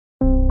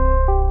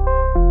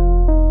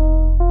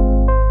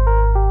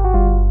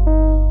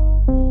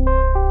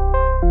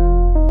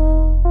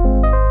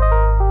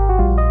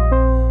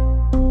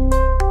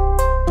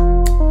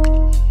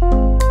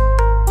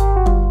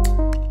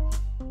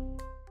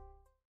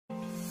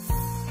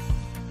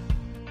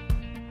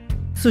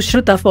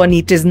Sushruta for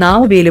NEET is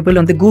now available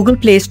on the Google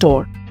Play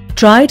Store.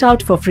 Try it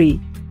out for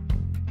free.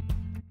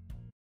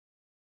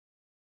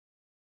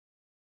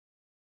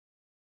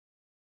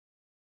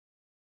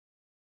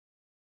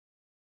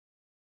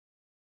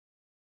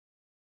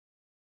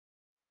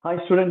 Hi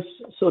students,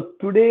 so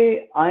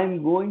today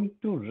I'm going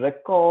to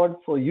record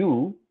for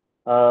you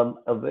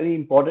a very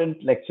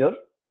important lecture.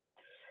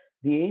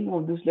 The aim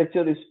of this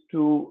lecture is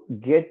to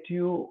get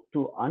you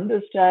to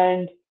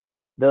understand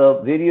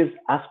the various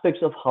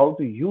aspects of how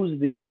to use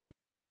the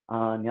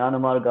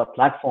JnanaMarga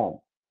platform.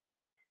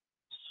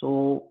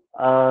 So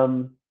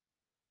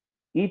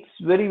it's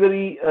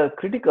very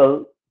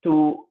critical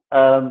to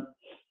and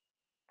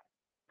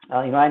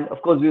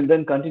of course we'll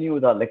then continue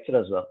with our lecture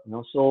as well.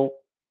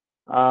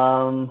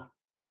 Um,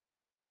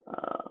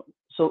 uh,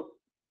 so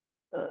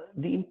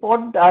the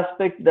important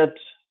aspect that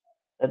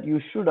you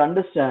should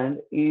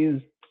understand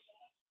is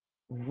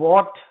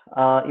what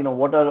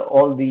what are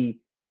all the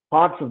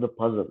parts of the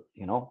puzzle,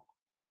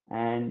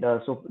 and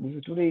so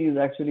today is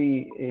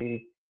actually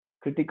a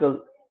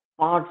critical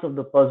parts of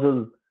the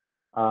puzzle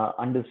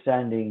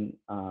understanding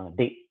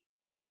day,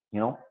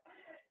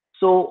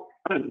 so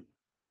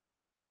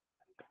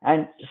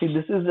and see,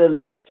 this is a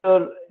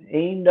lecture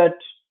aimed at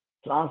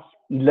class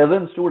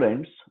 11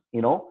 students,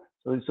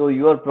 so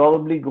you are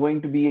probably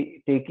going to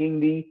be taking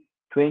the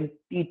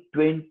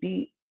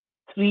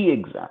 2023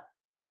 exam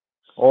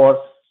or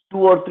 2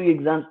 or 3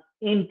 exams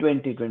in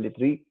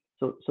 2023.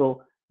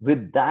 So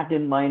with that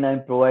in mind,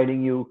 I'm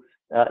providing you,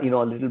 a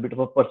little bit of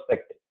a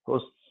perspective. Of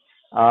course,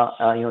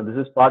 this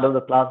is part of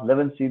the class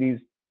 11 series.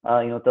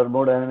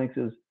 Thermodynamics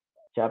is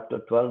chapter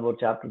 12 or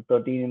chapter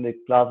 13 in the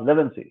class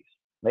 11 series,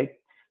 right?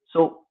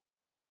 So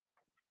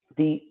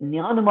the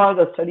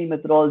JnanaMarga study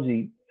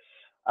methodology,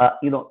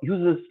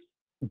 uses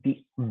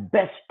the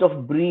best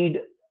of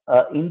breed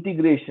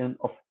integration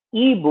of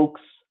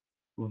ebooks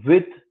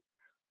with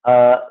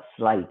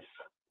slides,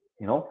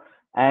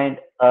 and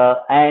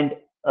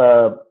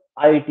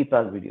IIT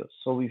Pass videos.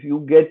 So if you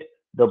get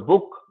the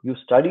book, you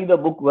study the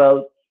book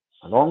well,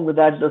 along with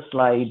that the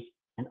slides,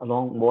 and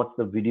along watch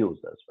the videos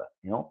as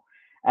well,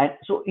 and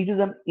so it is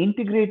an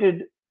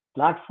integrated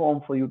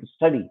platform for you to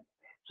study.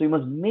 So you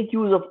must make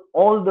use of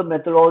all the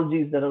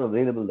methodologies that are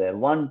available there,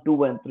 1,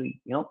 2, and 3,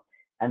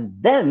 and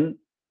then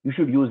you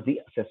should use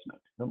the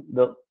assessment.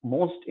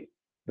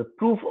 The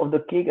proof of the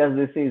cake, as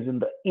they say, is in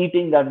the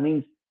eating. That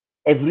means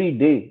every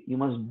day you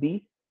must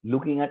be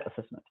looking at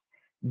assessment.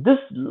 This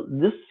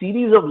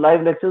series of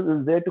live lectures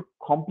is there to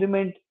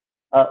complement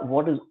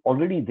what is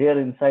already there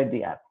inside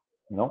the app,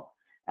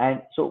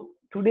 and so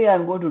today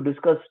I'm going to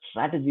discuss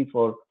strategy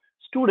for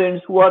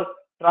students who are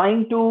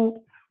trying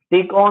to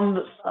take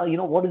on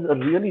what is a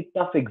really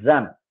tough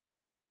exam,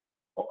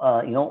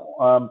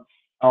 on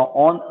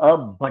a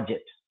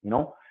budget,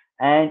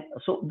 and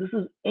so this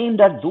is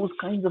aimed at those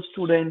kinds of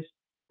students,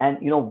 and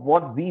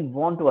what we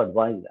want to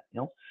advise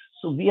them.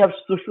 So we have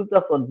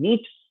Sushruta for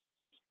NEET,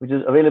 which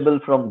is available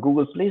from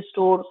Google Play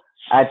Store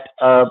at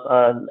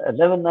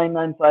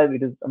 11995.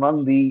 It is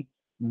among the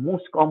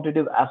most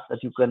competitive apps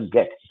that you can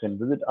get. You can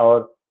visit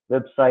our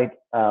website,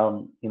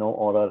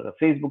 or our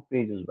Facebook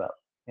page as well.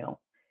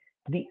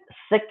 The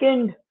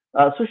second,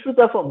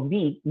 Sushruta for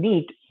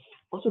NEET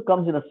also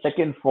comes in a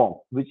second form,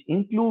 which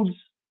includes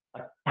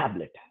a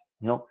tablet.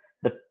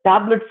 The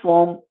tablet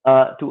form,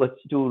 to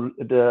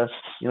the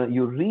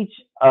you reach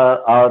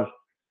our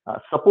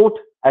support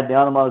at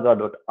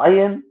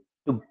JnanaMarga.in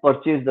to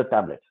purchase the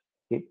tablet.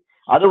 Okay.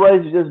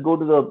 Otherwise, you just go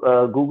to the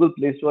Google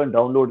Play Store and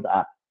download the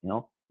app.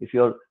 If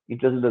you're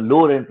interested in the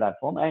lower end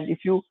platform, and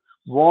if you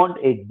want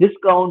a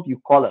discount, you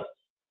call us.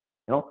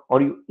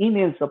 Or you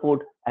email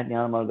support at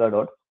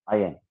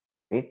JnanaMarga.in.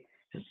 Okay.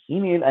 Just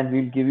email and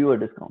we'll give you a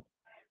discount.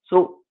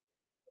 So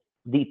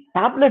the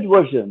tablet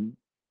version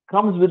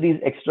comes with these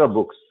extra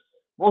books.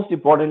 Most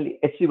importantly,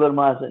 H.C.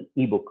 Verma as an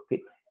ebook.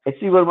 Okay.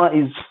 H.C. Verma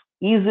is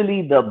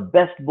easily the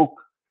best book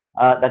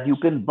that you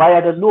can buy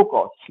at a low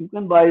cost. You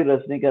can buy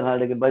Resnick and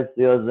Hald, you can buy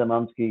Sayers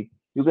Zemansky,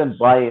 you can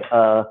buy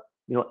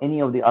any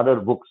of the other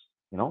books.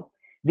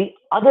 The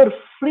other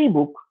free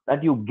book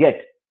that you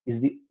get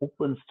is the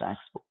OpenStax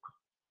book.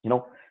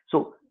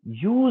 So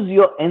use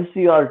your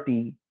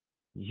NCRT,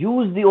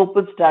 use the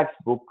OpenStax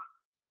book,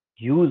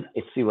 use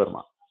H.C.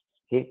 Verma.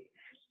 Okay.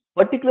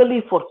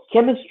 Particularly for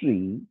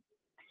chemistry,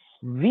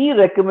 we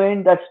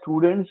recommend that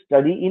students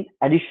study, in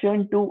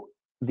addition to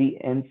the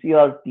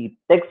NCRT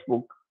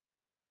textbook,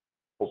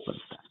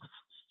 OpenStax.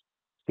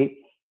 Okay.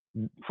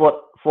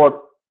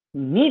 For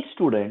NEET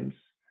students,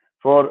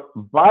 for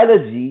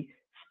biology,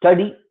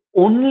 study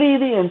only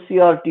the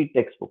NCRT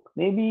textbook.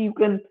 Maybe you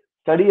can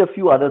study a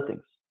few other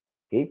things.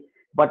 Okay.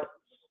 But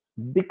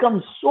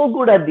become so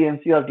good at the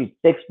NCRT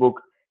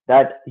textbook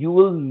that you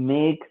will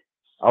make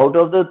out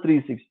of the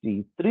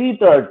 360,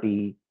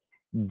 330,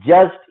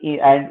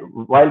 and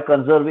while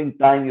conserving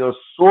time. You're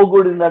so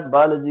good in that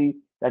biology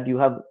that you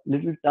have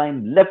little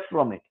time left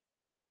from it.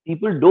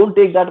 People don't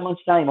take that much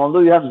time.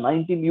 Although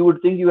you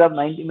would think you have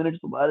 90 minutes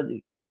for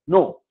biology.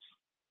 No,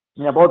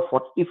 in about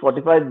 40,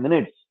 45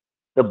 minutes,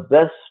 the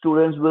best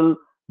students will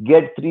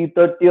get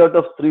 330 out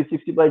of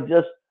 360 by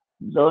just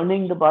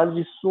learning the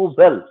biology so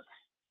well.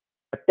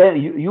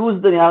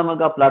 Use the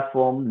NEET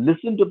platform,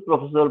 listen to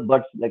Professor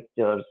Butt's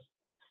lectures,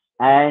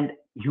 and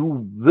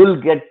you will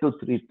get to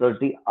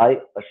 330, I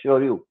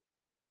assure you,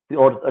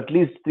 or at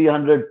least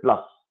 300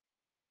 plus.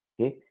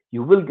 Okay,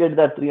 you will get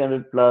that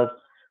 300 plus.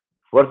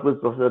 Work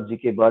with Professor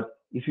GK Butt.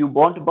 If you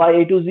want to buy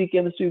A to Z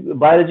chemistry,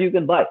 biology, you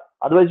can buy.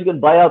 Otherwise, you can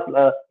buy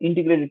our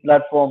integrated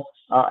platform,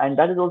 and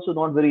that is also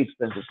not very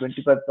expensive.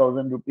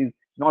 25,000 rupees,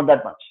 not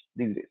that much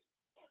these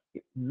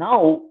days.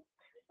 Now,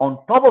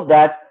 on top of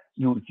that,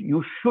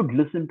 you should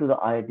listen to the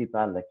IIT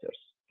PAL lectures.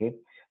 Okay,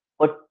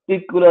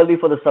 particularly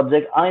for the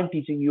subject I am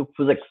teaching you,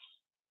 physics.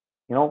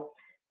 You know,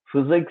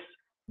 physics.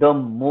 The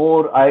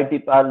more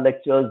IIT PAL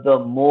lectures, the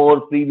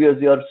more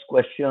previous year's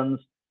questions,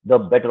 the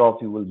better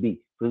off you will be.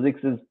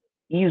 Physics is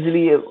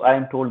easily, I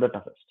am told, the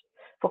toughest.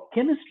 For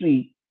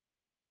chemistry,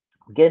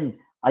 again,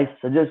 I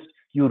suggest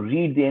you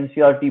read the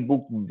NCRT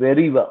book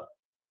very well.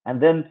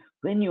 And then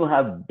when you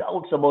have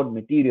doubts about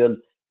material,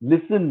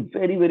 listen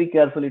very, very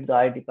carefully to the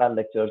IIT PAL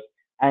lectures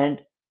and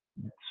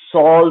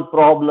solve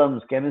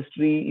problems.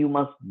 Chemistry, you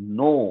must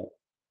know.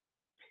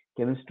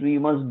 Chemistry,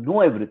 you must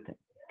know everything.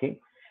 Okay.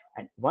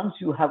 And once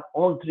you have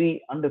all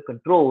three under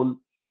control,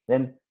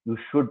 then you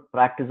should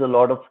practice a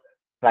lot of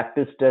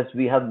practice tests.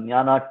 We have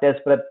Jnana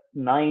test prep,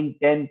 9,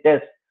 10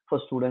 tests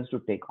for students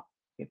to take on.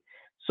 Okay.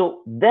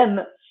 So then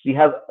we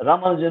have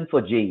Ramanujan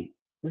for JEE.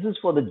 This is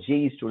for the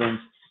JEE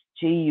students.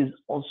 JEE is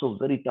also a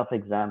very tough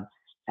exam.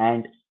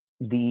 And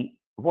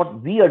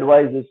what we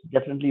advise is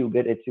definitely you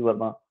get HC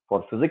Verma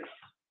for physics.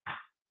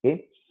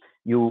 Okay.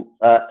 You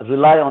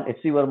rely on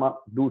HC Verma,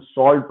 do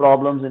solve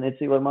problems in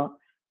HC Verma,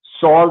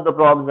 solve the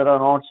problems that are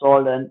not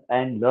solved,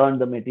 and learn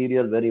the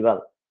material very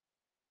well.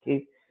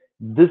 Okay,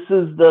 this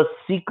is the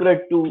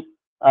secret to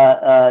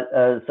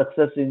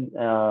success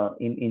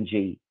in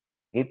JEE.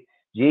 Okay,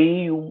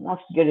 JEE you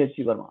must get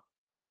HC Verma.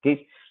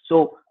 Okay,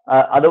 so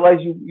otherwise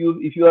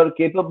if you are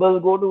capable,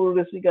 go to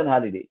Risik and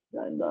Halliday.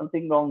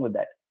 Nothing wrong with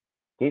that.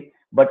 Okay,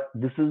 but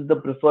this is the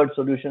preferred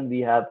solution we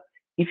have.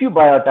 If you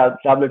buy a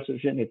tablet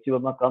solution, HC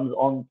Verma comes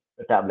on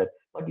the tablet,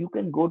 but you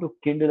can go to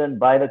Kindle and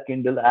buy the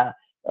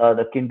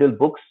Kindle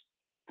books.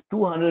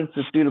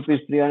 250 rupees,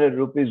 300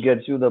 rupees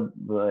gets you the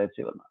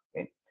HC Verma.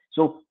 Okay,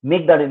 so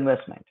make that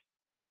investment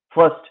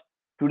first.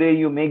 Today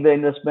you make the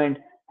investment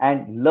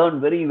and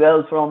learn very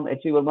well from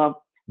HC Verma.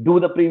 Do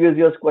the previous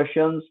year's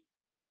questions,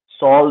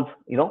 solve.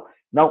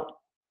 Now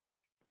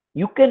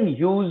you can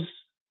use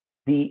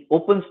the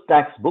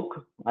OpenStax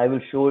book. I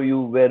will show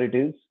you where it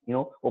is.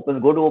 Go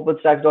to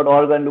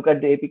openstax.org and look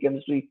at the AP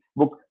chemistry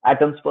book,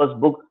 Atoms First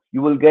book.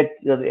 You will get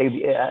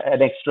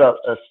an extra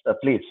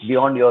place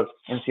beyond your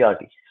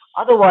NCRT.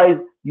 Otherwise,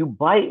 you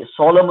buy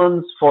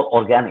Solomon's for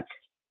organic.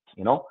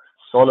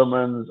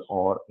 Solomon's,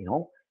 or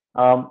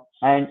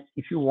and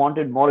if you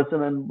wanted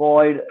Morrison and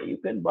Boyd, you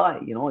can buy.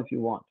 If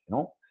you want.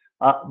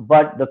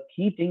 But the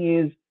key thing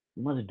is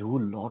you must do a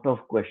lot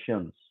of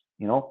questions.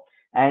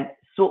 And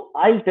so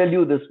I'll tell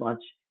you this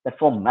much, that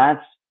for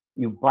maths,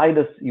 you buy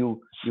this,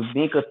 you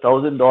make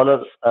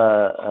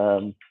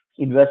 $1,000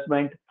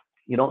 investment,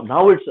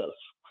 now itself.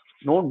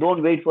 No,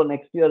 don't wait for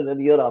next year and the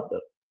year after.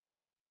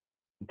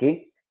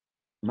 Okay,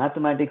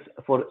 mathematics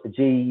for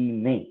JEE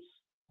mains.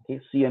 Okay,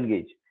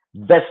 CEngage,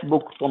 best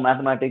book for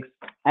mathematics.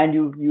 And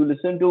you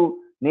listen to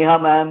Neha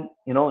ma'am,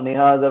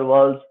 Neha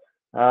Agarwal's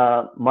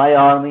My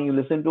Army. You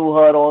listen to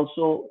her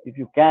also if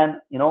you can,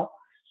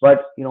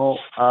 but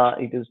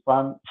it is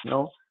fun,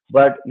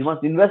 but you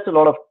must invest a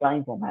lot of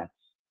time for maths.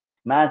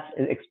 Maths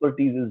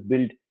expertise is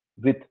built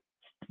with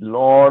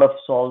lot of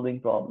solving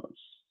problems.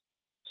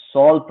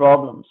 Solve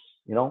problems,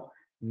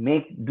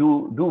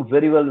 do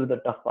very well with the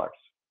tough parts.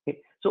 Okay,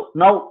 so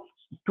now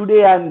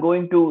today I'm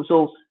going to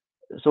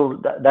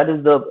that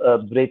is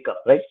the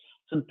breakup, right?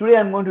 So today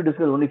I'm going to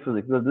discuss only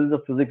physics, because this is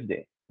a physics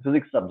day,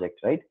 physics subject,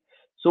 right?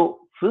 So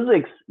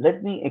physics,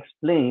 let me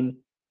explain.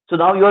 So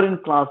now you're in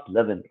class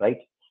 11, right?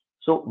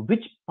 So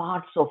which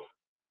parts of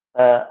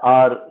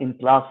are in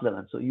class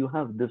 11? So you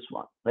have this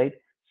one, right?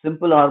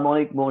 Simple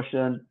harmonic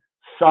motion,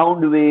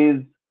 sound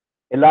waves,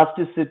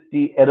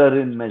 elasticity, error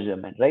in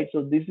measurement, right?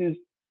 So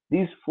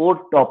these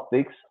 4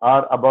 topics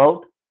are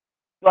about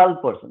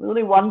 12%. There's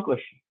only one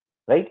question,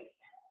 right?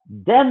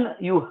 Then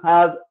you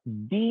have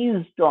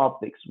these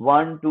topics,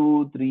 1,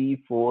 2, 3,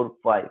 4,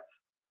 5,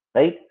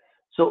 right?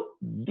 So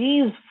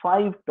these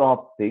 5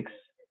 topics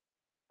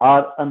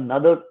are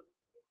another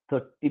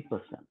 30%.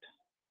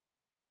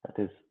 That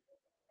is,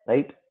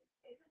 right?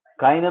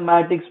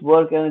 Kinematics,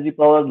 work, energy,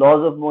 power,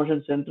 laws of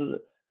motion,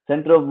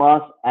 center of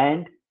mass,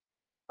 and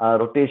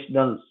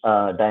rotational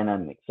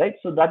dynamics, right?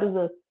 So that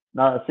is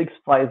now 6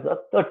 5s are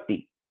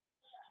 30.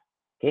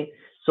 Okay,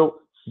 so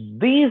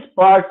these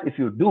parts, if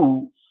you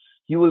do,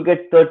 you will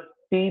get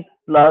 30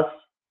 plus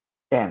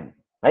 10,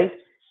 right?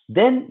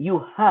 Then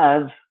you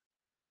have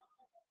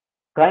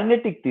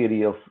kinetic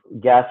theory of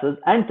gases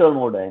and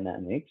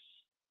thermodynamics,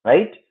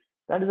 right?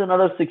 That is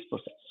another 6%.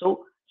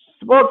 So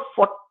it's about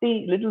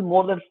 40, little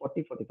more than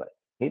 40, 45.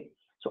 Okay.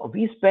 So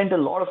we spent a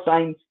lot of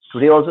time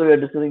today. Also, we are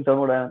discussing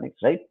thermodynamics,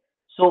 right?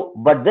 So,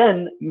 but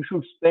then you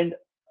should spend,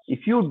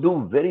 if you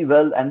do very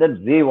well, and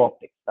then wave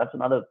optics. That's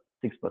another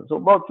 6%. So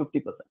about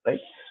 50%, right?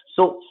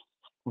 So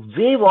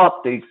wave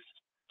optics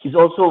is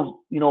also,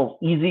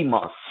 easy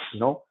marks.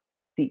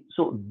 See,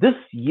 so this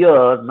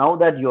year, now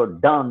that you're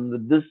done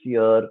with this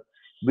year,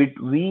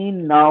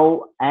 between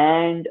now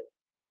and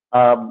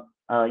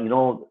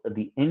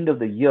the end of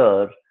the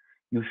year,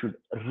 you should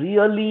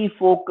really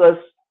focus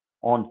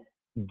on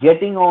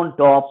getting on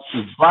top.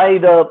 You buy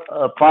the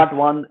part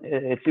one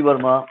HC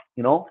Verma,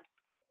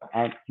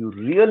 and you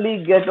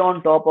really get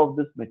on top of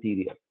this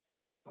material.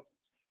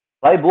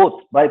 Buy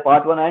both, buy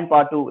part one and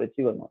part two HC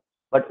Verma.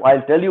 But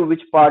I'll tell you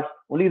which parts,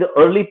 only the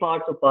early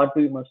parts of part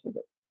two you must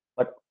forget.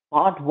 But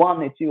part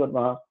one HC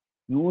Verma,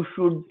 you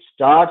should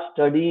start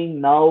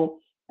studying now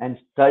and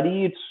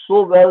study it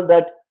so well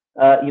that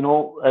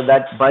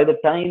that by the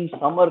time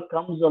summer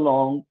comes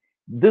along,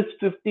 this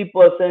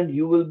 50%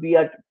 you will be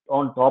at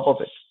on top of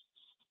it.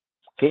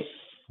 Okay,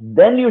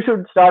 then you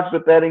should start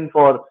preparing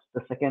for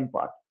the second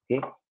part.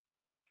 Okay,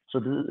 so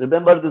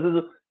remember,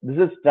 this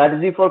is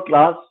strategy for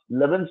class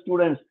 11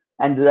 students,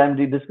 and I'm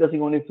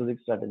discussing only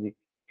physics strategy.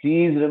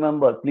 Please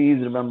remember,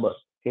 please remember.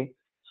 Okay,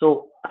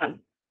 so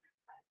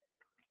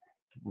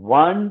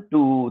 1,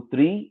 2,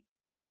 3,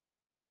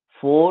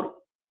 4,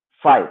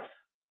 5.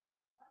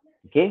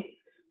 Okay,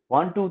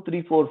 1, 2,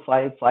 3, 4,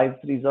 5.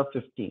 5 threes are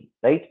 15,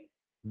 right?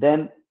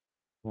 Then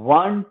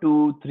 1,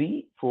 2,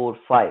 3, 4,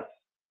 5.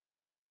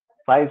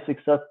 5,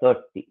 6 are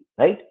 30,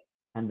 right?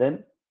 And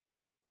then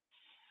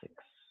 6,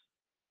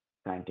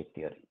 kinetic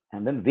theory,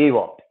 and then wave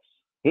optics.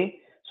 Okay,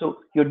 so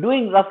you're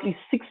doing roughly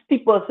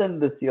 60%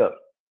 this year.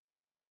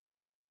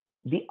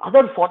 The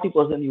other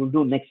 40% you'll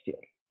do next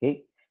year.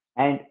 Okay,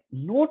 and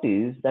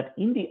notice that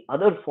in the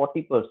other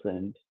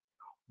 40%,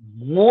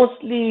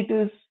 mostly it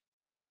is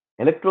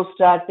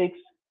electrostatics,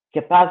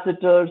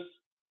 capacitors,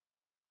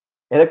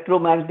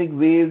 electromagnetic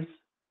waves,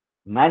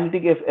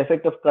 magnetic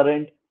effect of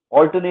current,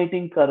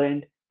 alternating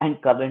current, and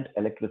current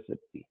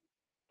electricity.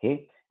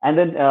 Okay, and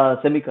then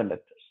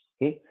semiconductors.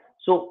 Okay,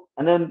 so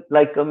and then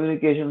like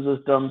communication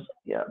systems,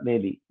 yeah,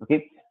 maybe.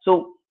 Okay,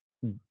 so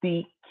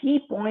the key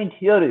point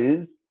here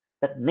is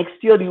that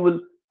next year you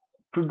will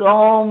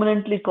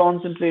predominantly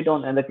concentrate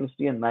on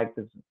electricity and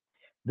magnetism.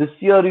 This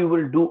year you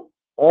will do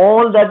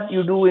all that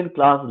you do in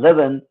class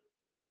 11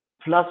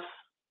 plus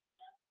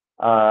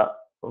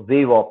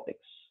wave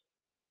optics.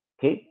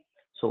 Okay,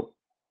 so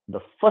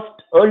the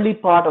first early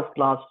part of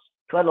class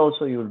 12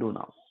 also you will do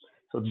now.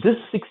 So this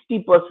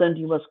 60%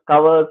 you must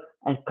cover,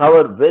 and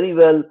cover very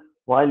well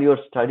while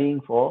you're studying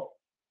for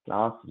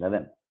class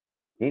 11.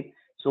 Okay,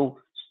 so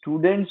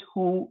students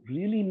who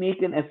really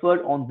make an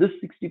effort on this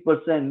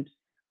 60%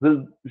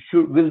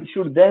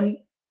 should then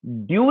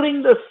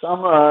during the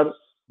summer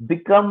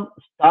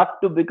start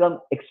to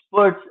become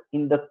experts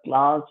in the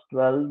class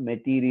 12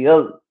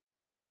 material.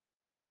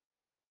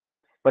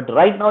 But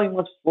right now you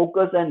must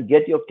focus and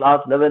get your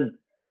class 11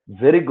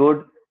 very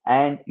good,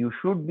 and you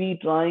should be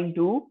trying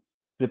to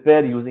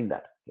prepare using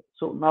that.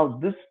 So now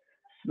this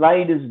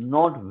slide is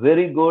not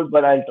very good,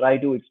 but I'll try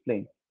to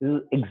explain. This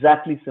is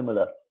exactly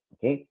similar.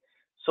 Okay,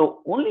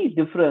 so only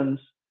difference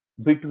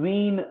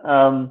between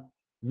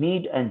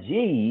NEET and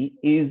JEE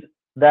is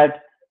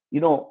that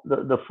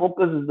the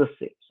focus is the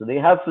same. So they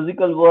have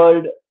physical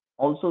world,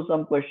 also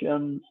some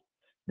questions.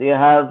 They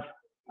have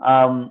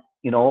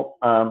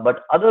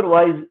but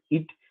otherwise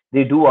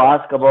they do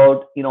ask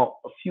about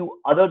a few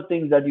other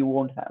things that you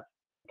won't have.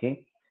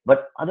 Okay,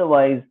 but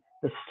otherwise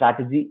the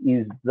strategy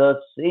is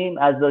the same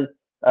as the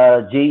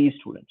JEE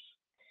students.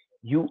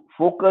 You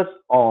focus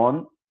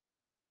on,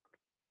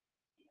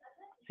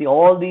 see,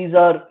 all these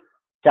are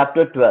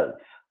chapter 12,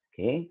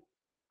 okay,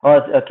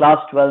 or class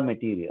 12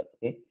 material.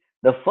 Okay,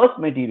 the first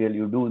material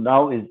you do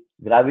now is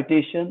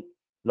gravitation,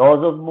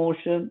 laws of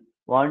motion,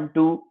 1,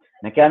 2,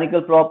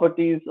 mechanical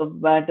properties of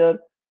matter,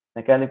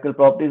 mechanical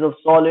properties of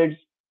solids,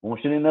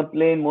 motion in a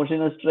plane,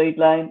 motion in a straight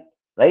line,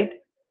 right?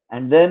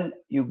 And then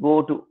you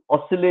go to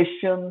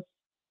oscillations,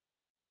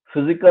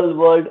 physical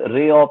world,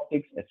 ray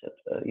optics, etc.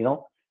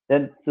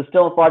 Then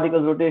system of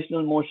particles,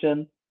 rotational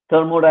motion,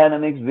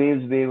 thermodynamics,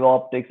 waves, wave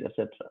optics,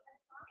 etc.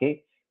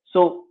 Okay,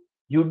 so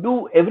you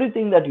do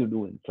everything that you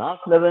do in class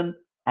 11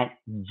 and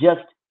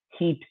just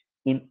heat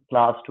in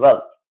class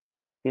 12.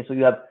 Okay, so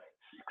you have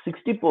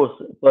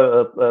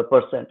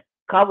 60%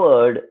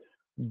 covered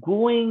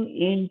going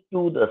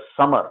into the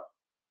summer,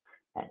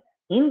 and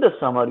in the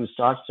summer you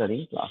start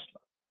studying class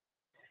 12.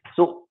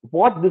 So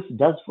what this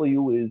does for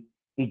you is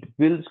it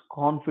builds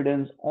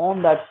confidence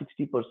on that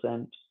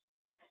 60%.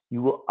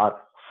 You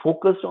are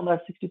focused on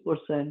that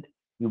 60%.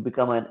 You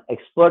become an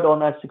expert on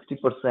that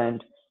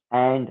 60%,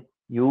 and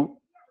you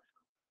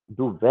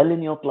do well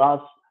in your class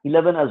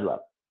 11 as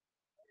well.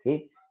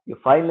 Okay, your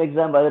final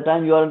exam, by the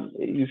time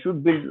you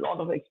should build a lot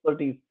of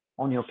expertise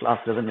on your class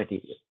 11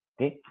 material.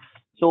 Okay,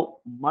 so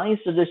my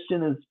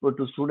suggestion is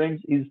to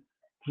students is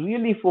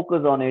really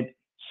focus on it.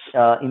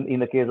 In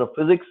the case of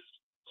physics,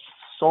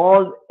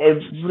 solve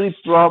every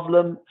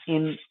problem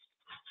in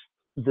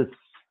this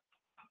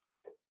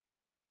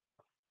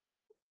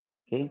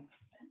Okay,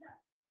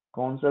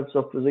 concepts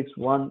of physics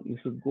 1, you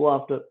should go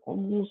after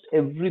almost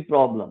every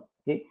problem.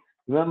 Okay,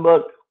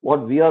 remember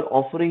what we are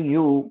offering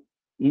you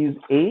is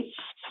a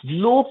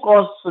low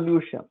cost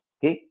solution.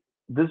 Okay,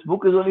 this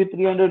book is only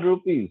 300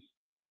 rupees,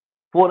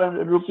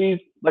 400 rupees,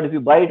 but if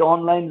you buy it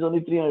online, it's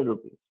only 300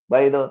 rupees.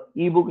 Buy the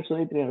ebook, it's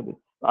only 300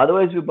 rupees.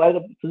 Otherwise, if you buy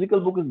the physical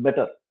book, is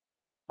better.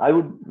 I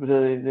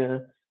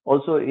would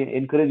also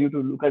encourage you to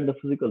look at the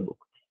physical book,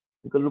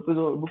 because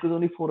book is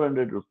only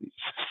 400 rupees.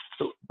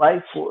 So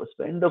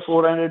spend the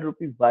 400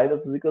 rupees, buy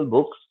the physical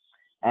book,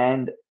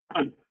 and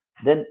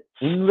then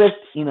invest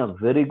in a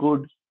very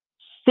good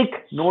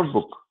thick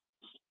notebook.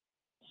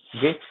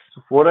 Okay,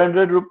 so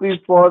 400 rupees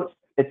for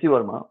H.C.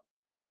 Verma,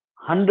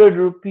 100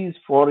 rupees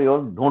for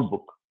your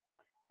notebook,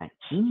 and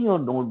in your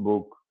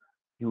notebook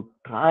you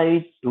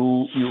try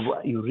to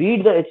you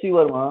read the H.C.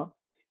 Verma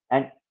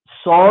and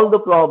solve the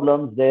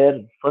problems there.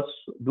 First,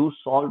 do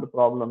solve the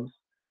problems.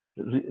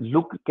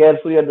 Look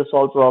carefully at the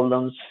solved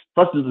problems.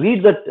 First,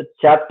 read the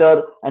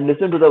chapter and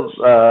listen to the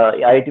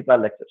IIT PAL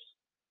lectures.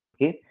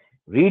 Okay,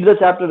 read the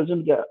chapter,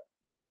 listen to the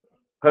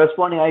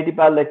corresponding IIT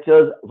PAL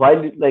lectures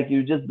while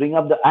you just bring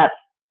up the app.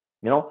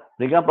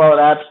 Bring up our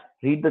app,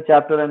 read the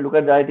chapter, and look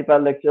at the IIT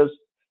PAL lectures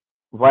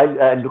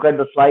while and look at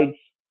the slides.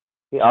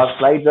 Okay, our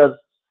slides are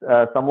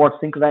somewhat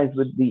synchronized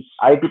with the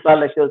IIT PAL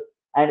lectures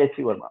and HC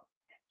Verma.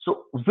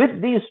 So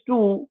with these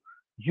two,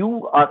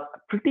 you are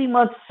pretty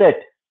much set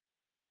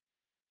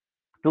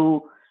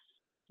to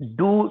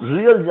do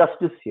real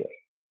justice here.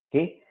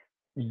 Okay,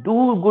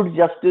 do good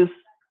justice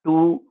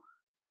to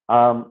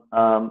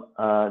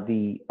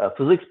the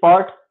physics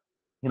part.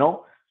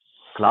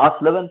 Class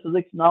 11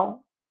 physics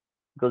now,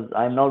 because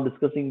I'm now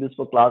discussing this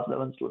for class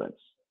 11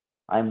 students.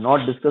 I'm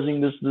not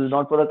discussing this. This is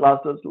not for the class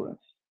 12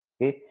 students.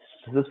 Okay,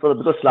 this is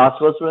because class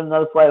 12 students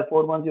are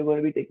 4 months you're going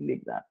to be taking the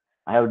exam.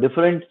 I have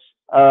different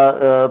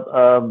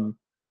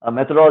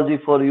methodology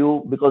for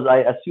you, because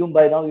I assume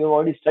by now you've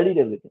already studied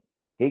everything.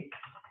 Okay,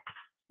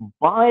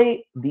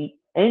 by the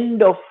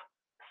end of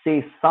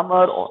say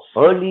summer or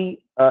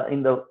early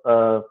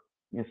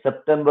in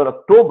September,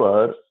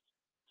 October,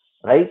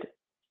 right?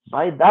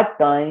 By that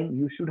time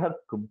you should have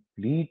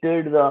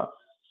completed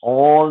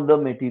all the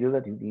material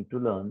that you need to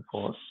learn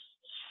for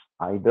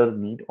either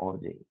NEET or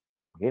JEE.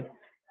 Okay,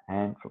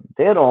 and from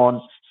there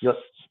on you're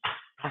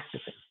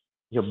practicing.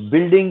 You're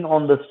building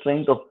on the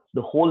strength of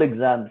the whole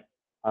exam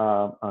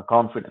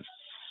confidence.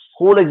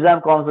 Whole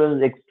exam confidence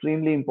is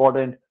extremely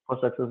important for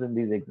success in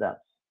these exams.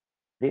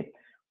 Okay,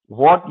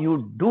 what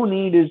you do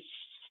need is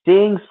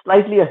staying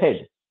slightly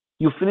ahead.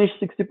 You finish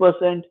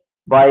 60%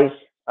 by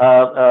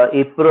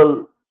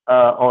April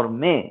or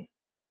May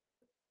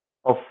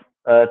of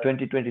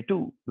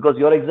 2022, because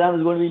your exam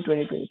is going to be in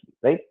 2023,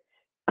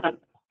 right?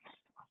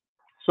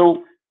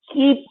 So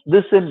keep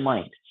this in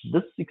mind.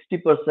 This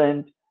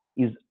 60%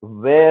 is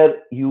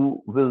where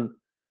you will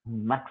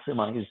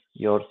maximize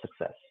your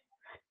success.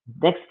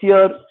 Next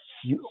year,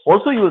 you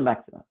will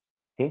maximize.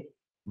 Okay,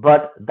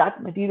 but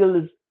that material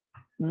is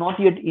not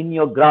yet in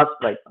your grasp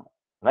right now.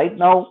 Right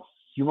now,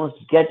 you must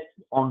get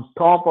on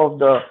top of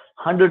the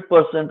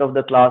 100% of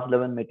the class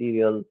 11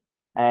 material,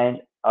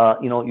 and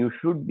you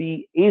should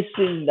be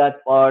acing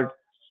that part,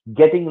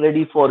 getting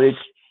ready for it,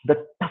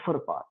 the tougher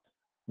part.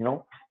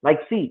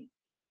 See,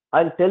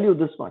 I'll tell you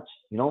this much.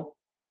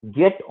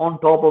 Get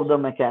on top of the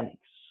mechanics.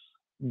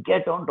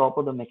 Get on top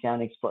of the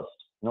mechanics first.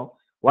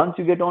 Once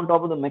you get on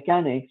top of the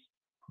mechanics,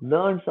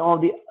 learn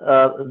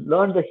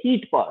the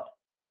heat part.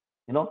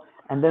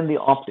 And then the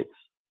optics.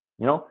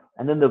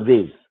 And then the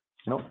waves.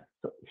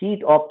 So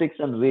heat, optics,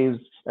 and waves.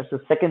 That's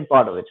the second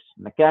part of it.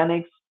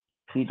 Mechanics,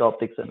 heat,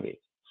 optics, and waves.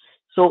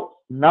 So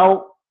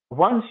now,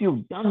 once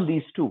you've done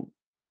these two,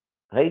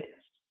 right,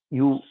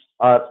 you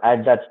are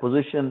at that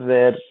position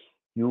where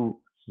you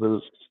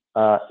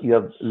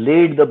have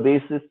laid the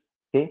basis,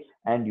 okay,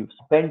 and you've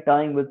spent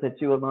time with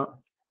H.C. Verma,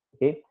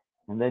 okay,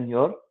 and then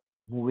you're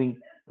moving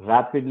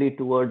rapidly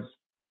towards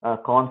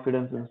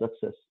confidence and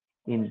success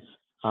in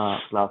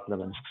class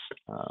 11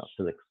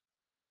 physics.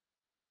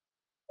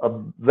 A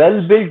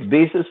well-built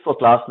basis for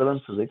class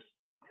 11 physics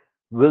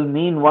will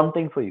mean one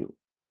thing for you,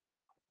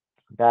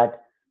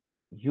 that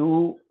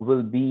you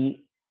will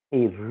be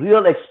a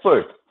real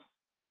expert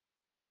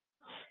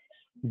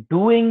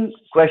doing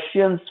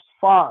questions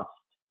fast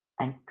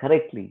and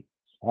correctly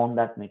on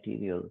that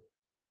material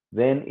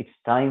when it's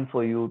time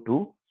for you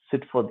to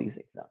sit for these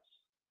exams.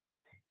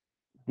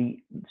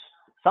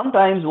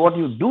 Sometimes what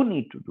you do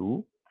need to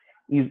do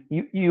is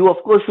you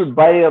of course should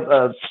buy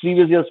a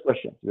previous year's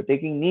question. You're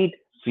taking NEET,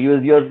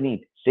 previous year's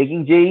NEET.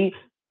 Taking JEE,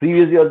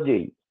 previous year's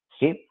JEE.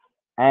 Okay,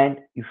 and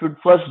you should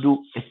first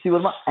do HC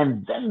Verma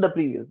and then the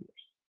previous year.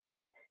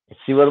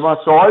 HC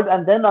Verma solved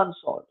and then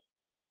unsolved.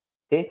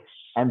 Okay,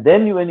 and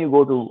then when you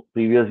go to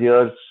previous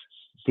years,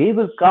 they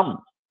will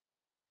come.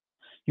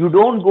 You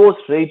don't go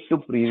straight to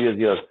previous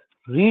years.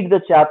 Read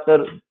the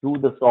chapter, do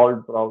the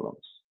solved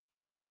problems.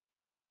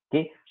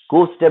 Okay,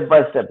 go step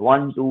by step.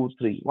 1, 2,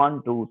 3,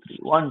 1, 2, 3,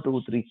 1,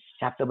 2, 3,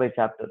 chapter by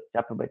chapter,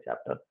 chapter by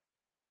chapter.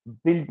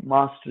 Build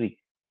mastery.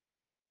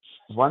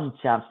 one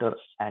chapter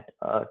at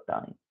a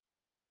time.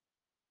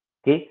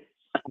 Okay,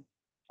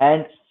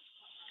 and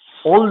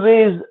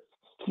always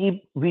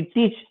we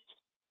teach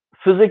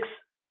physics.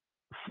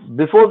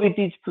 Before we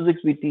teach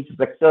physics, we teach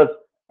vectors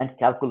and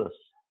calculus.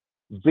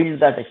 Build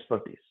that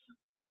expertise.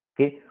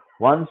 Okay,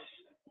 once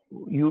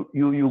you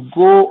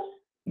go,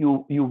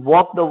 you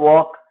walk the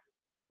walk.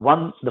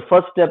 The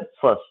first step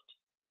first,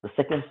 the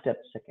second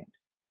step second.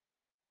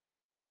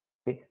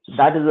 Okay, so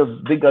that is a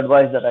big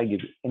advice that I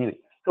give you. Anyway,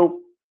 so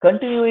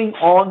continuing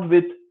on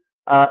with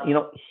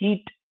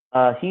heat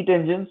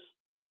engines.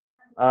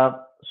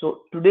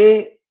 So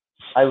today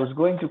I was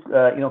going to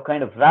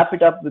kind of wrap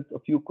it up with a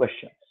few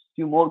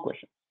more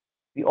questions.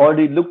 We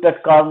already looked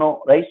at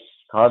Carnot, right?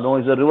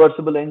 Carnot is a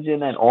reversible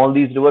engine, and all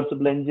these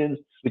reversible engines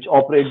which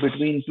operate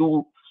between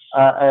two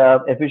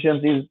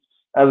efficiencies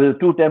with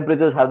two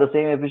temperatures have the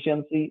same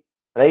efficiency,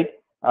 right?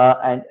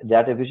 And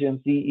that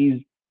efficiency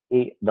is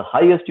the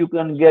highest you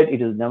can get.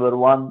 It is never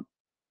one,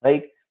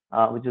 right?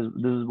 This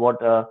is what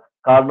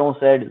Carnot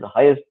said. The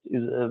highest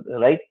is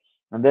right,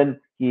 and then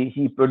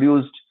he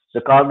produced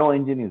the Carnot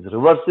engine is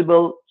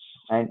reversible,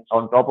 and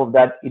on top of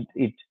that,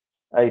 it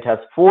has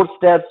four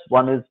steps.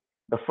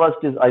 The first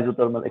is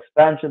isothermal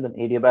expansion, then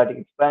adiabatic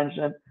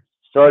expansion.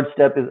 Third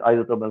step is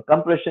isothermal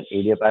compression,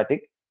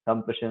 adiabatic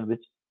compression,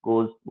 which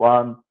goes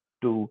 1,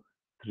 2,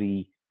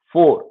 3,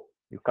 4.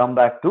 You come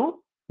back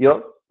to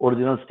your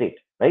original state,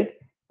 right?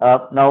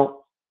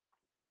 Now,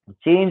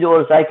 change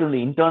over cycle,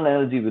 the internal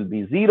energy will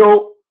be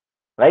 0,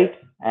 right?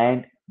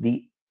 And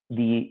the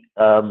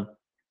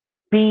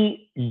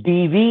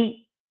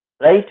PdV,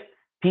 right?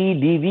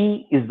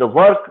 PdV is the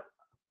work,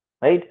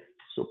 right?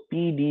 So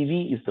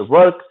PdV is the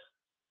work,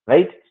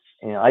 right?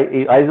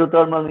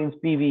 Isothermal means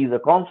PV is a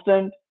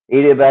constant.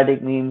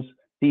 Adiabatic means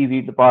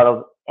PV to the power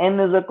of n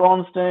is a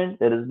constant.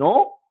 There is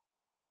no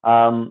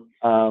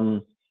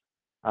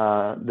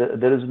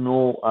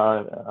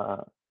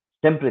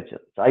temperature.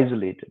 It's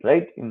isolated,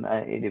 right? In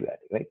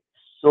adiabatic, right?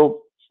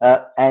 So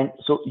and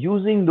so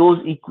using those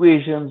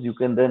equations, you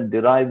can then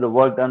derive the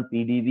work done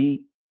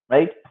PdV,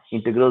 right?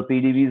 Integral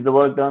PdV is the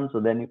work done. So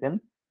then you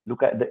can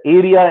look at the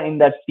area in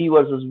that T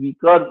versus V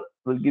curve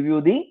will give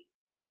you the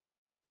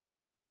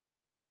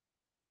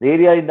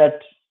area in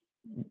that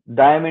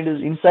diamond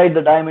is inside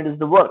the diamond is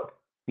the work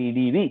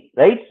PdV,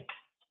 right?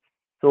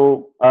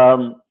 So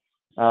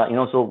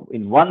so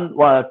in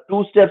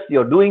two steps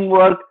you're doing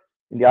work.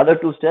 In the other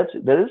two steps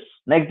there is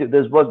negative.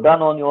 There's work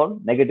done on your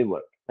negative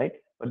work, right?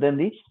 But then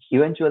the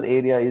eventual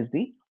area is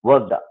the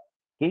work done.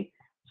 Okay,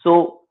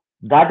 so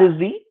that is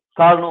the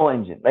Carnot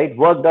engine, right?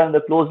 Work done in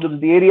the closed loop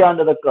is the area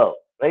under the curve,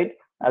 right?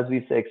 As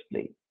we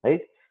explained,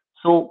 right?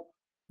 So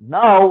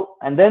now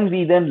and then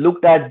we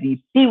looked at the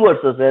T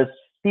versus S.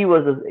 T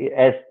versus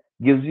S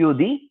gives you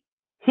the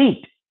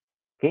heat.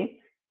 Okay,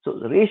 so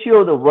the ratio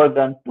of the work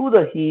done to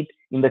the heat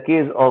in the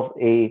case of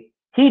a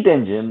heat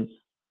engine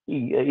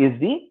is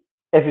the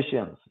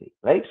efficiency,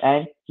 right?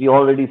 And we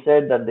already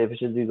said that the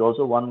efficiency is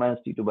also 1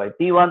 minus T2 by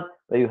T1,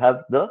 where you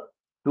have the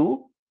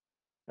two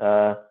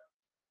the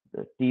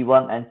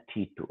T1 and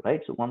T2,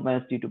 right? So 1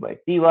 minus T2 by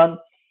T1,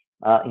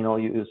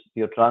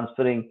 you're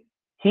transferring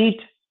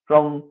heat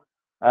from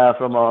a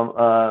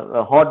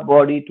hot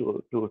body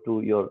to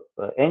your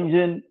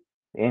engine.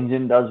 The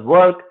engine does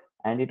work,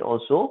 and it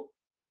also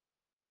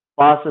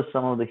passes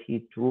some of the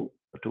heat to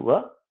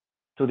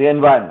the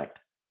environment,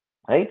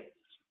 right?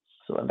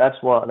 So that's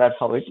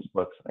how it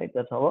works, right?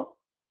 That's how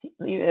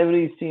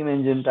every steam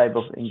engine type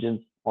of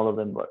engines, all of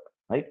them work,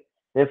 right?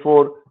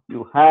 Therefore,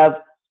 you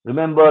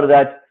remember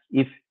that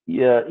if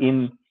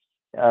in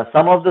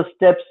some of the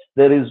steps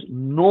there is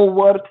no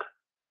work,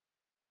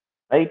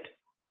 right?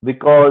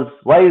 Because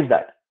why is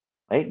that,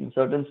 right? In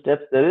certain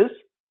steps there is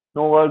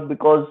no work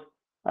because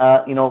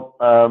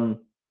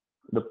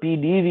the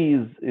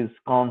PdV is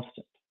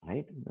constant,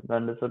 right?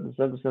 Under certain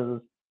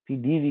circumstances,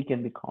 PdV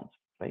can be constant,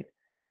 right?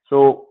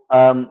 So,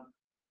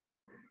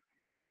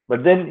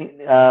 but then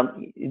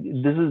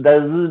this is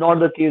not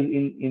the case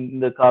in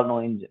the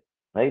Carnot engine,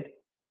 right?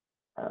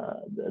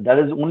 That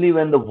is only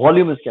when the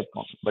volume is kept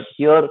constant. But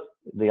here,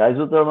 the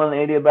isothermal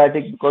and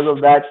adiabatic, because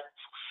of that,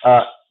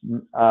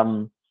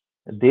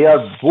 they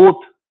are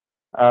both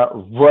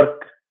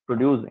work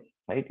producing,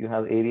 right? You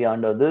have area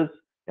under this,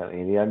 you have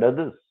area under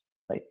this,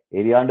 right?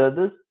 Area under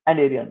this and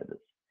area under this.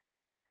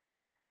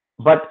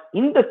 But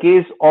in the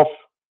case of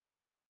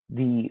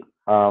the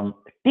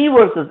T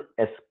versus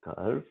S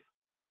curve,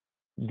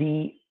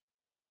 the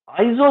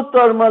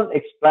isothermal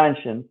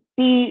expansion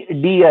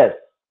TdS,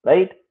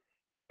 right?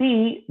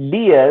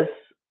 TdS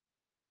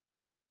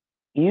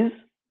is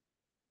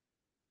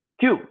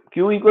Q.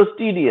 Q equals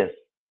TdS.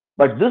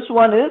 But this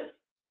one is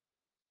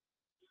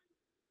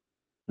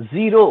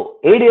 0.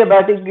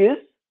 Adiabatic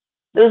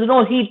there is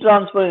no heat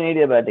transfer in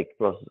adiabatic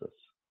processes.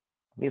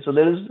 Okay, so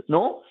there is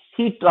no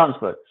heat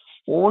transfer.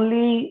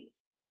 Only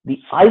the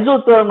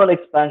isothermal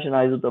expansion,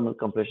 isothermal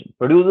compression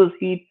produces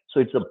heat. So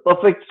it's a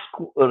perfect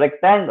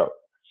rectangle.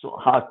 So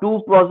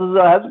two processes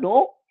have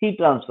no heat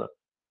transfer.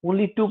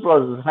 Only two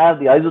processes have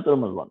the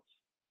isothermal ones,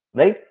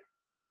 right?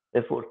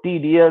 Therefore,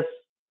 TdS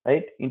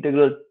right?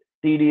 Integral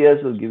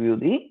TdS will give you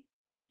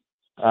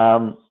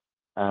um,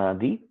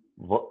 the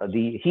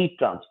heat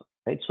transfer,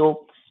 right?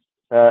 So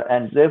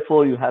and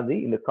therefore you have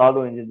in the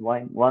Carnot engine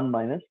 1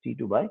 minus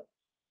T2 by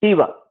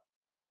T1.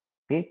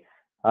 Okay,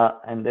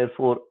 and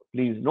therefore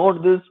please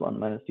note this 1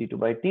 minus T2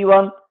 by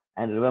T1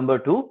 and remember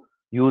to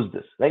use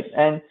this, right?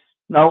 And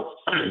now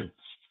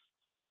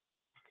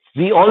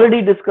we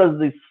already discussed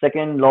the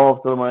second law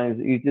of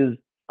thermodynamics. It is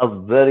a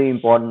very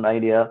important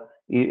idea.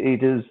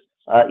 It is,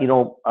 you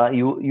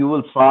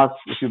will pass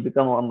if you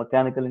become a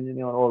mechanical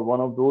engineer or one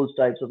of those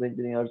types of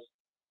engineers,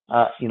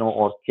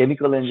 or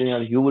chemical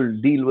engineer. You will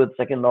deal with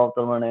second law of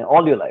thermodynamics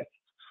all your life.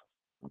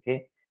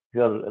 Okay,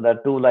 you're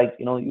that too. Like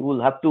you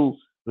will have to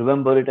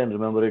remember it and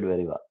remember it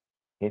very well.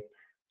 Okay,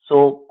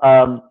 so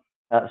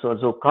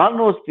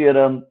Carnot's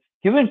theorem,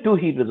 given two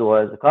heat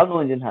reservoirs, the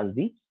Carnot engine has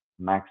the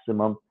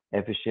maximum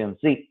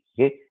efficiency.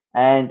 Okay,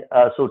 and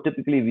so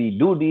typically we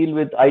do deal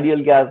with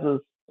ideal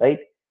gases, right?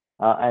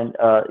 And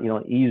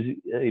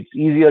it's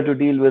easier to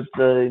deal with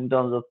in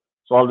terms of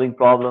solving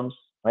problems,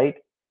 right?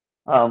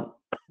 Um,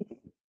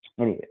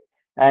 Anyway,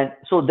 and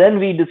so then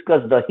we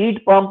discussed the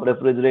heat pump.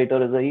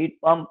 Refrigerator is a heat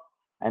pump,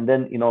 and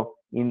then in the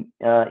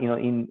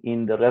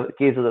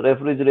case of the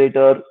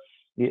refrigerator,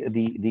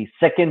 the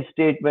second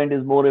statement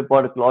is more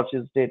important.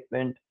 Clotch's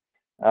statement.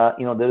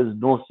 There is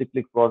no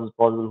cyclic process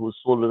possible whose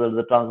sole result is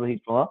the transfer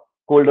heat from a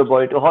colder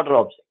body to a hotter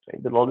object.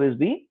 Right? There'll always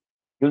be.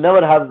 You'll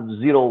never have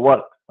zero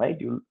work. Right?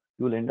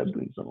 You'll end up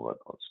doing some work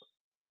also.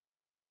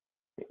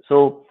 Okay.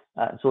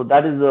 So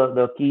that is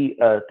the key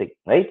thing.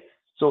 Right?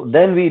 So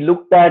then we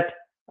looked at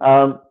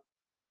a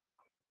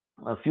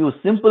few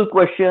simple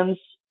questions,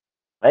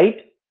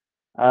 right?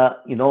 uh,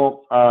 you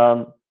know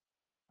um,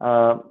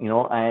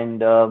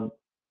 and uh,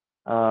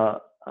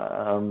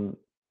 um,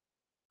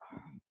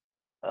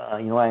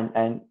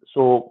 and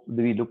so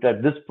we looked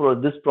at this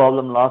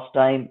problem last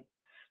time.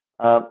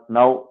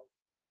 Now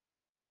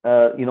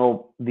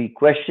the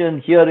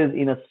question here is,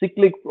 in a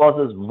cyclic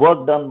process,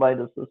 work done by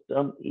the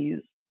system is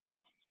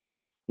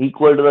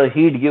equal to the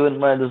heat given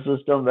by the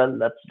system. Well,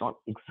 that's not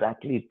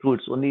exactly true.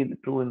 It's only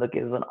true in the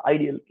case of an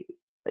ideal case,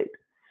 right?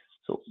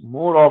 So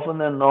more often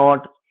than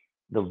not,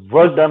 the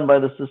work done by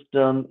the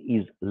system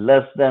is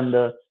less than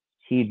the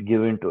heat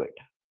given to it.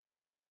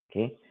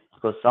 Okay,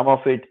 because some of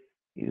it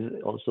is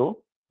also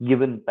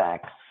given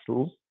back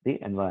to the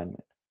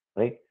environment,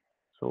 right?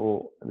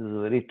 So this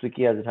is very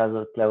tricky as it has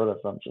a clever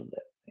assumption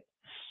there.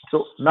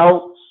 So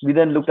now we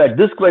then looked at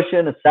this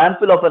question. A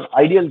sample of an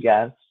ideal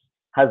gas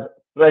has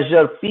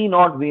pressure P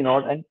naught, V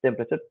naught, and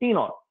temperature T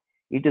naught.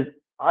 It is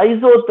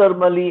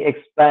isothermally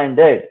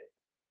expanded.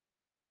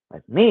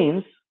 That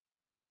means,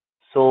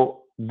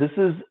 so this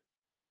is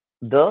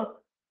the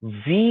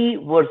V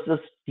versus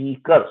T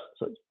curve.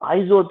 So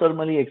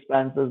isothermally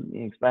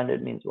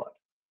expanded means what?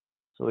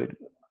 So it,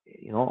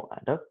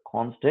 at a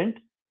constant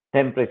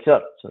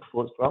temperature. So it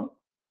goes from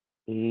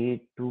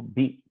A to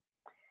B.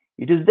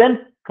 It is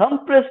then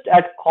compressed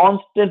at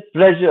constant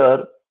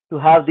pressure to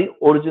have the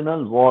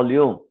original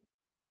volume.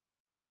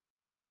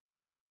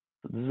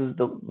 So this is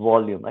the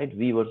volume, right?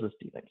 V versus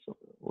T, right? So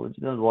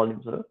original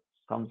volume sort of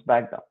comes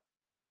back down.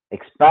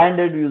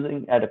 Expanded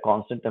using at a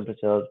constant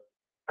temperature,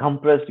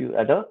 compressed you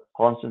at a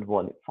constant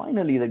volume.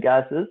 Finally, the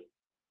gas is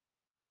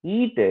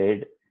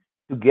heated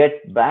to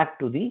get back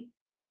to the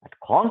at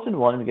constant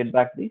volume, get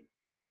back to the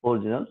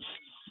original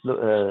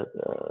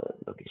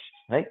location,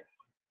 right?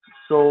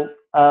 So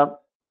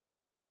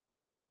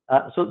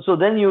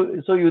then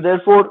you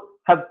therefore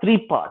have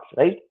three parts,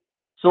 right?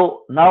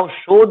 So now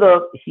show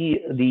the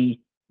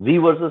V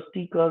versus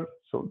T curve.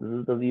 So this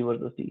is the V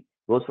versus T,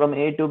 goes from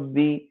A to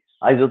B,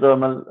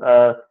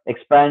 isothermal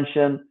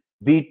expansion,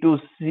 B to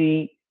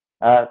C,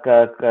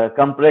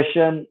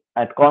 compression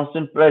at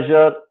constant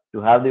pressure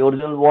to have the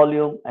original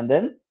volume, and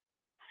then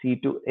C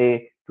to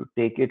A to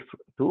take it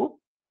to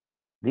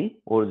the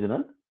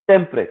original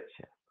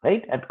temperature,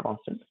 right, at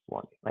constant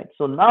volume, right?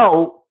 So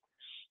now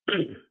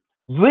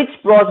which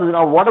process?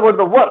 Now what about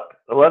the work?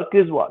 The work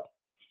is what?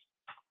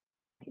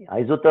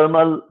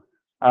 Isothermal,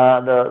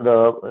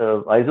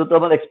 the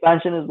isothermal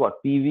expansion is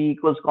what? PV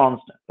equals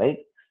constant, right?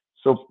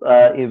 So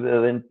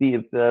when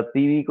PV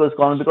equals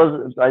constant,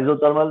 because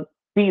isothermal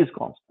P is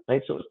constant,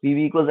 right? So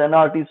PV equals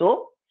nRT,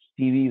 so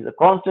PV is a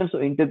constant,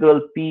 so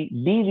integral P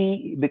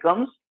dV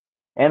becomes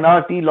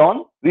nRT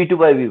ln V2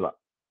 by V1,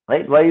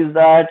 right? Why is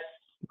that?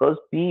 Because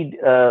P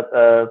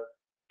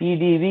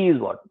dV is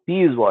what?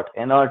 P is what?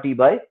 nRT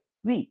by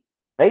V,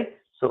 right?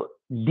 So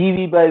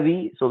dV by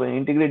V, so when you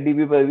integrate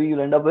dV by V,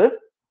 you'll end up with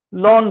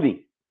ln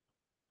V,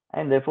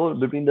 and therefore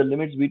between the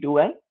limits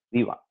V2 and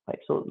V1, right?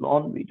 So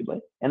ln V2 by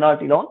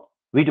nRT ln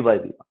V2 by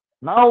V1.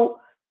 Now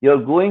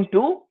you're going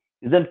to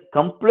is then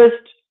compressed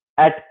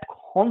at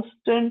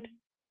constant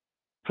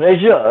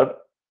pressure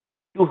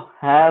to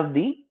have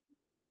the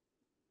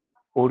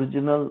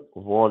original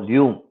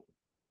volume.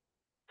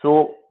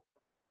 So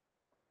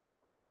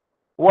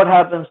what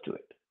happens to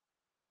it?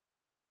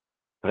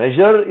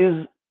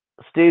 Pressure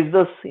stays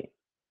the same,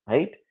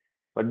 right?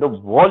 But the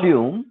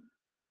volume,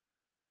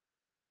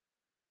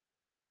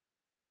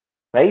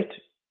 right,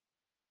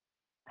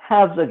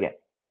 halves again.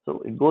 So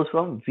it goes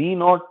from V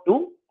naught to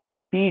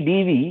P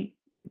dV,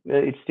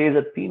 where it stays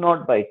at P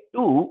naught by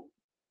 2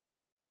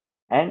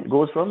 and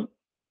goes from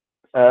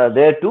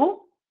there to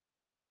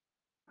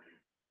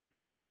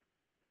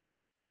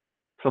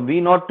from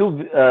V naught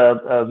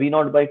to V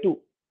naught by 2,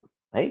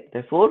 right?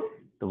 Therefore,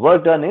 the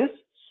work done is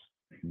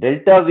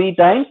delta V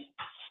times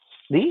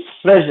the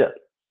pressure.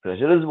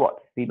 Pressure is what?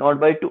 P naught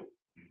by 2,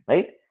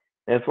 right?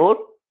 Therefore,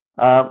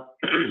 uh,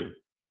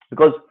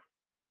 because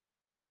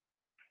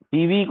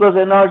PV equals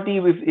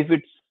nRT, if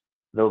it's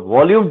the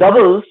volume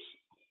doubles,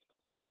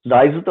 the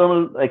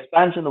isothermal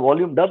expansion, the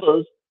volume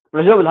doubles,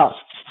 pressure will halve,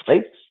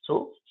 right?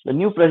 So the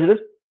new pressure is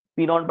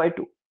P naught by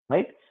 2,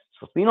 right?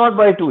 So P naught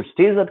by 2, it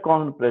stays at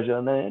constant pressure,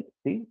 and then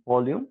the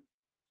volume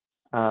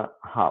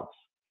halves,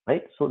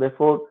 right? So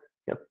therefore,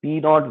 P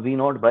naught V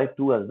naught by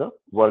 2 as the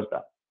work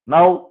done.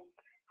 Now,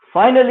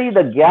 finally,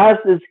 the gas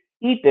is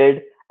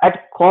heated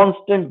at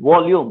constant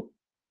volume.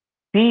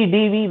 P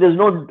dV, there's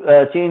no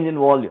change in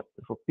volume.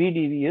 So P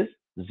dV is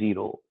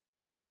 0.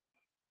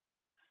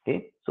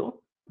 Okay,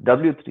 so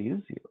W3 is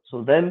 0.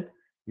 So then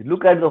you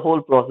look at the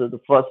whole process, the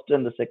first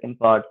and the second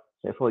part.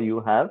 Therefore,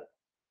 you have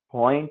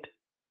point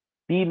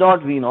P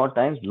naught V naught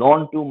times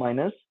ln 2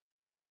 minus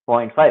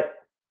 0.5.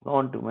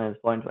 Ln 2 minus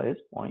 0.5 is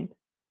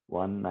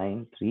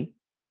 0.193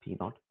 P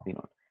naught V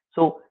naught.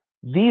 So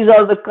these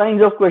are the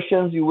kinds of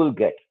questions you will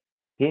get.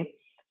 Okay,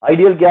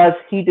 ideal gas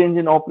heat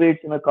engine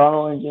operates in a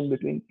Carnot engine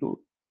between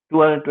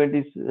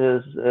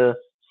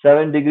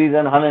 227 degrees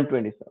and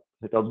 127.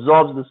 It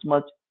absorbs this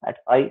much at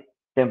high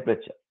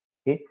temperature.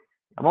 Okay,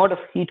 amount of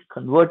heat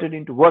converted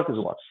into work is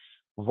what?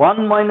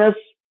 1 minus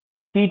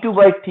T2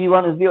 by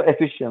T1 is your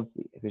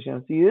efficiency.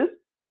 Efficiency is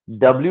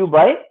W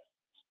by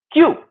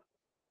Q,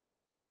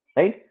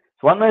 right?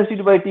 So 1 minus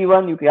T2 by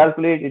T1, you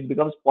calculate, it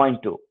becomes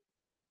 0.2.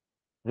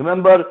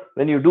 Remember,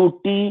 when you do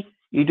T,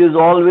 it is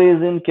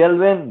always in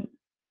Kelvin.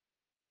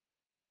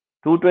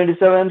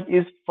 227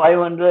 is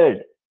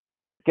 500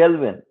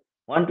 Kelvin.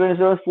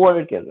 127 is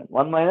 400 Kelvin.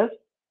 1 minus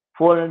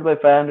 400 by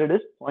 500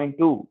 is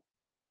 0.2.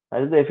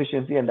 That is the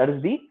efficiency, and that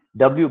is the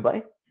W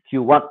by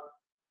Q1.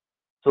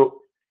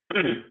 So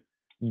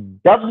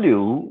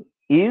W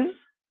is,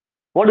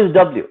 what is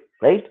W,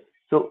 right?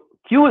 So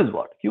Q is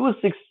what? Q is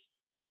 6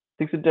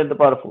 into 10 to the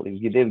power of 4.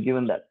 They've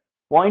given that.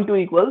 0.2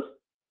 equals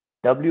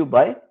W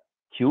by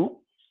Q.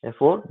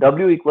 Therefore,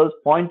 W equals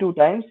 0.2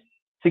 times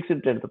 6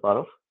 into 10 to the power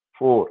of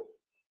 4.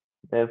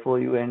 Therefore,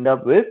 you end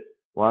up with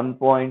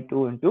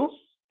 1.2 into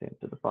 10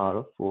 to the power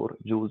of 4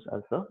 joules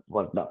as the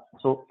work done.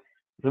 So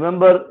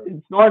remember,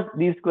 it's not,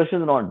 these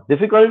questions are not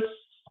difficult,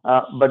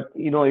 but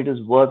it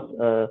is worth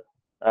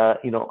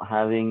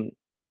having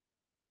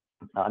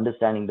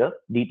understanding the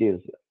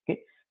details here.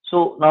 Okay,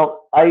 so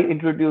now I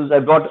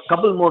brought a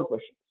couple more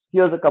questions.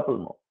 Here's a couple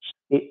more.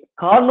 A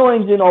Carnot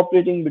engine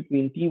operating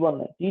between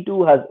T1 and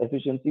T2 has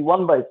efficiency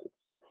 1 by 6.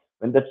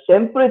 When the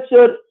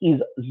temperature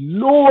is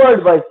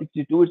lowered by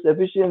 62, its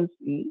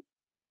efficiency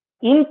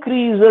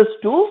increases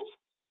to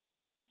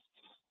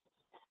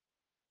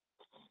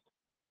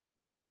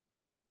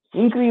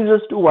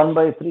 1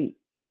 by 3,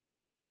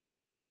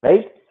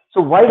 right?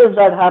 So why does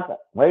that happen?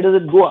 Why does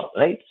it go up,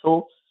 right?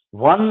 So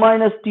 1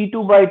 minus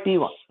T2 by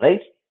T1,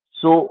 right?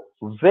 So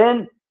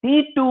when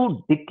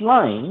T2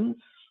 declines,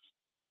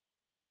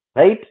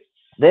 right,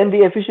 then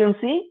the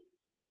efficiency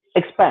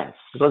expands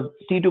because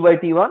T2 by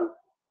T1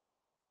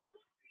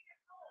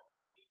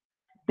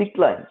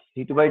 declines.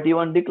 T2 by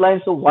T1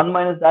 declines, so 1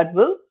 minus that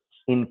will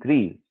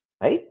increase,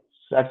 right?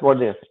 So that's what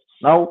they are saying.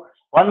 Now,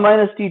 1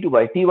 minus T2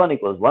 by T1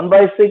 equals 1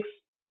 by 6,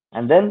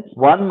 and then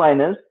 1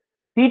 minus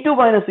T2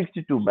 minus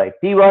 62 by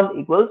T1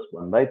 equals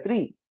 1 by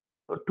 3.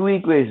 So 2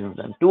 equations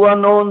and 2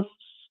 unknowns.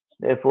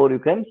 Therefore, you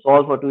can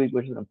solve for 2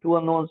 equations and 2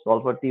 unknowns,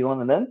 solve for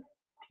T1 and then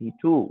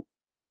T2.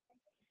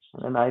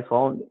 And then I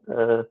found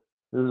this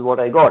is what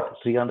I got,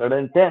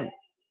 310.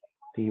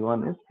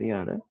 T1 is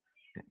 310.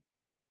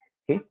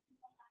 Okay.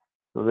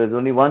 So there's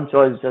only one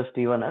choice, just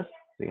T1 as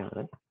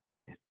 300.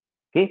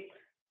 Okay.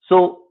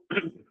 So,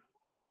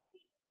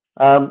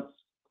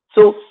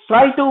 so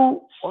try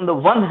to, on the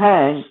one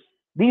hand,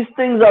 these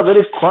things are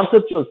very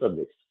conceptual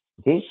subjects.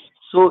 Okay.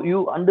 So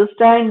you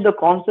understand the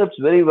concepts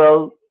very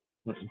well.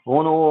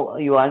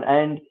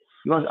 And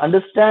you must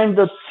understand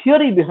the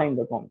theory behind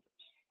the concepts.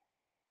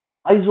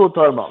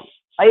 Isothermal,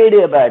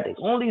 adiabatic,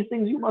 all these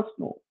things you must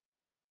know.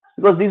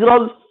 Because these are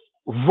all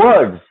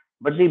words,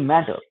 but they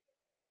matter.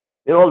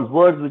 They're all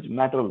words which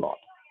matter a lot.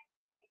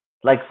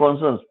 Like, for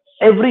instance,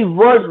 every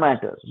word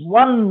matters.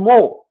 One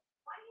more,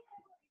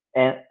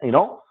 and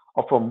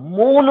of a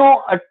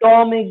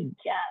monoatomic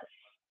gas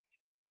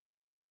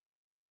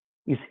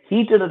is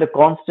heated at a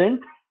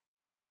constant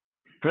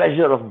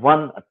pressure of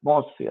 1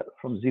 atmosphere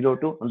from 0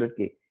 to 100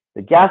 K.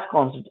 The gas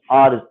constant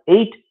R is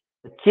 8.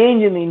 The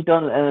change in the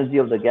internal energy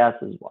of the gas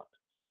is what?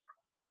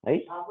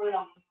 Right?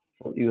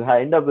 So you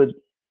end up with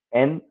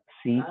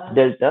NC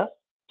delta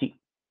T.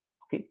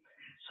 Okay.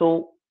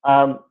 So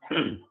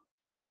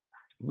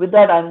with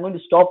that, I'm going to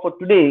stop for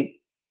today,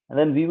 and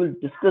then we will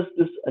discuss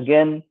this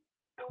again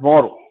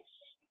tomorrow.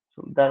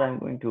 So that I'm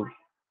going to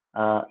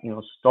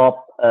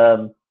stop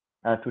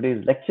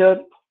today's lecture.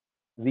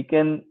 We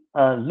can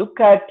look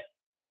at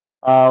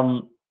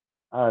um,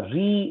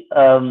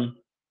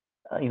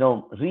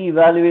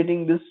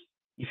 re-evaluating this.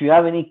 If you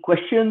have any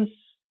questions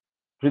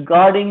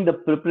regarding the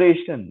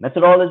preparation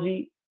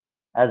methodology,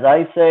 as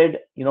I said,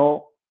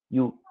 you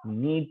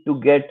need to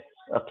get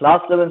a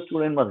class 11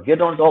 student must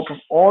get on top of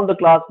all the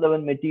class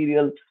 11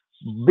 material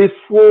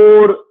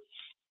before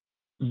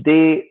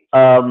they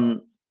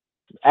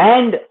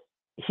and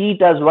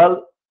heat as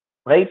well,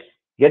 right?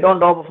 Get on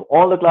top of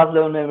all the class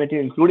 11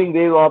 material, including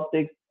wave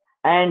optics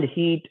and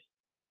heat,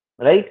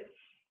 right?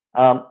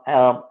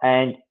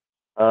 And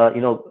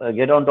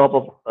get on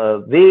top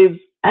of waves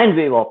and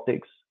wave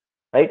optics,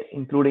 right?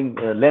 Including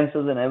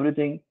lenses and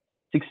everything.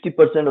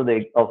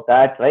 60% of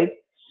that, right?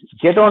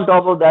 Get on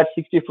top of that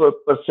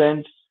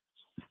 64%.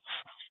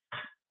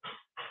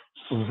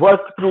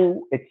 Work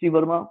through HC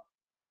Verma.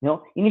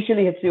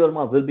 Initially HC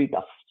Verma will be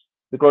tough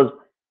because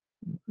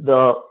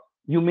the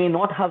you may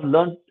not have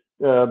learned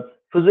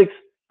physics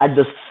at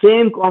the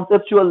same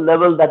conceptual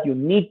level that you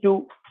need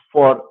to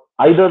for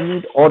either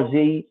NEET or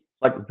JEE.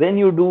 But when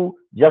you do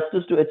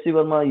justice to HC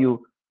Verma,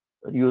 you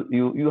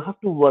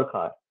have to work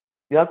hard.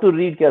 You have to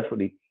read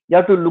carefully. You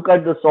have to look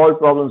at the solved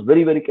problems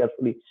very, very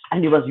carefully,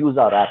 and you must use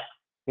our app.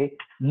 Okay?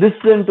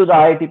 Listen to the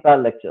IIT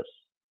PAL lectures.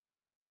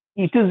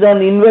 It is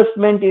an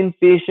investment in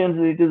patience.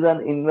 It is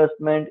an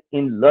investment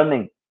in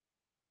learning.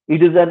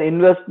 It is an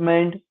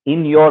investment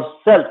in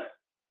yourself.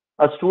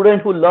 A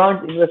student who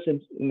learns invests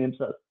in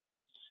himself.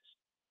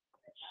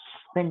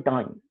 Spend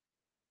time,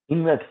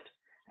 invest,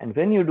 and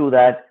when you do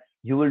that,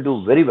 you will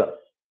do very well.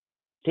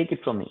 Take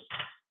it from me.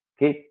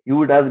 Okay, you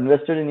would have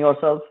invested in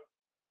yourself.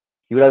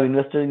 You would have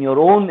invested in your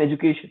own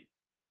education.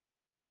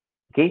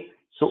 Okay,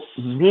 so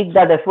make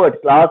that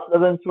effort. Class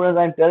 11 students,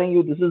 I'm telling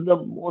you, this is the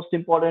most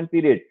important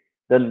period.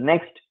 The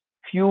next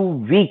few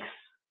weeks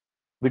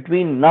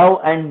between now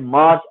and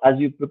March, as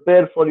you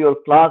prepare for your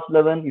class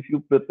 11, if you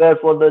prepare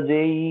for the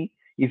JEE,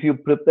 if you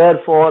prepare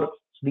for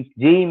the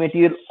JEE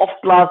material of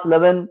class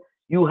 11,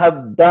 you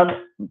have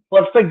done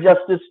perfect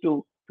justice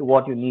to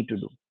what you need to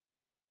do.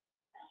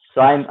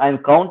 So I'm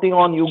counting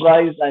on you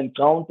guys. I'm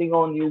counting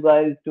on you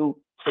guys to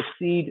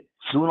succeed.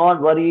 Do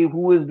not worry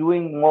who is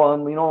doing more,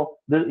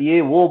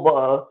 ये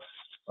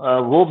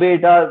वो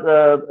बेटा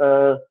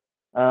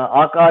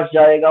आकाश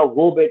जाएगा,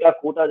 वो बेटा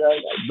कोटा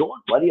जाएगा.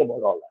 Don't worry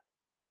about all that.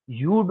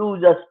 You do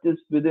justice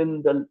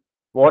within the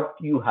what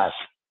you have.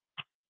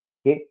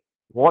 Okay,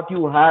 what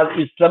you have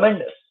is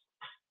tremendous.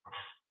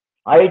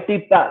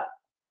 IIT PAL,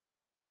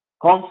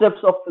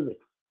 concepts of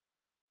physics,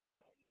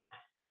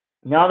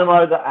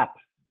 JnanaMarga app.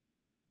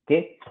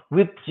 Okay,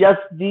 with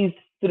just these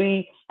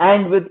three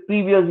and with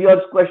previous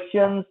year's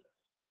questions,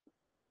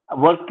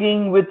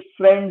 working with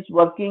friends,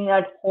 working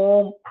at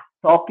home,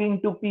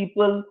 talking to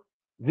people,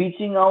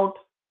 reaching out,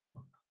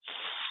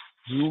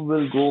 you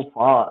will go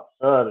far,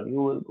 sir.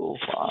 You will go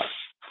far.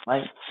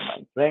 My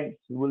friends,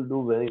 you will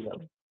do very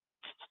well.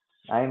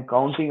 I am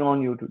counting on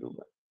you to do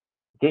well.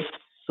 Okay,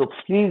 so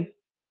please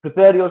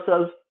prepare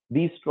yourself,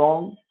 be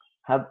strong,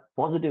 have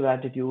positive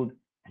attitude,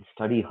 and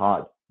study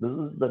hard. This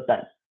is the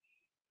time.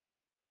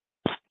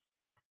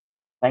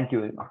 Thank you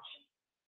very much.